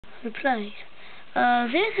to play.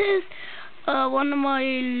 This is one of my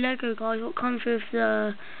Lego guys. What comes with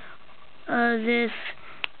the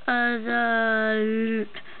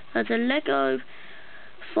Lego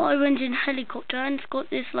fire-engine helicopter, and it's got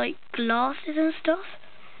this like glasses and stuff.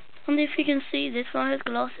 And if you can see, this one has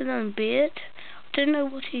glasses and a beard. I don't know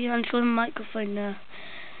what he has. Got a microphone there,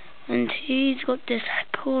 and he's got this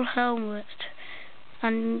cool helmet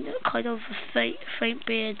and kind of a fake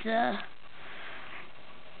beard there.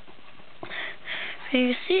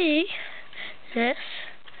 You see this,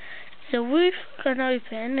 the roof can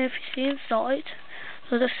open if you see inside.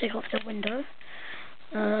 So just take off the window.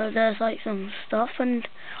 There's like some stuff, and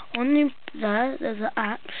on there's an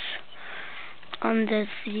axe, and there's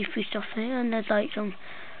seafood stuff here, and there's like some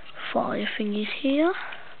fire thingies here.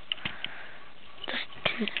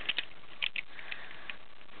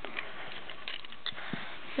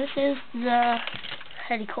 This is the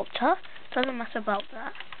helicopter. Doesn't matter about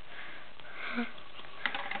that.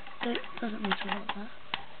 It doesn't matter about that.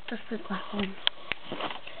 Just put it back on.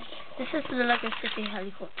 This is the Lego City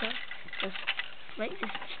helicopter. Just make this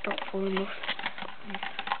stop falling off.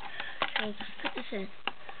 So just put this in.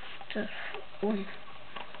 Just one.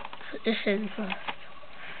 Put this in first.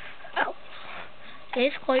 Ow! It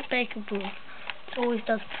is quite breakable. It always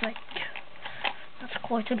does break. That's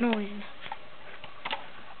quite annoying.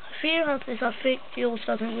 I feel like this, I think yours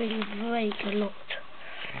doesn't really break a lot.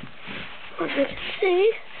 As you can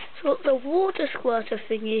see, it's got the water squirter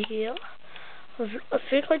thingy here. I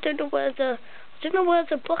think I don't know where the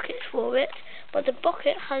bucket's for it, but the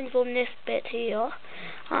bucket hangs on this bit here,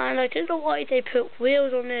 and I don't know why they put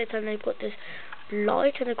wheels on it, and they've got this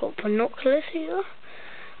light, and they've got binoculars here,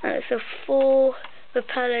 and it's a full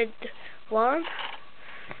propellant one.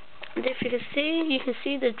 And if you can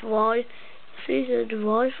see the drive. See the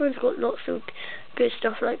driver, it's got lots of good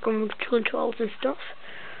stuff like controls and stuff,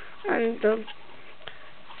 and the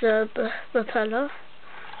propeller.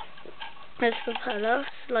 This propeller,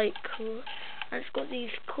 it's like cool, and it's got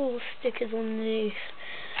these cool stickers on these.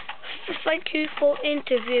 Thank you for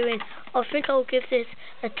interviewing. I think I'll give this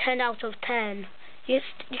a 10 out of 10. You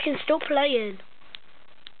can still play it.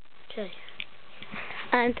 Okay.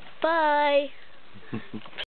 And bye.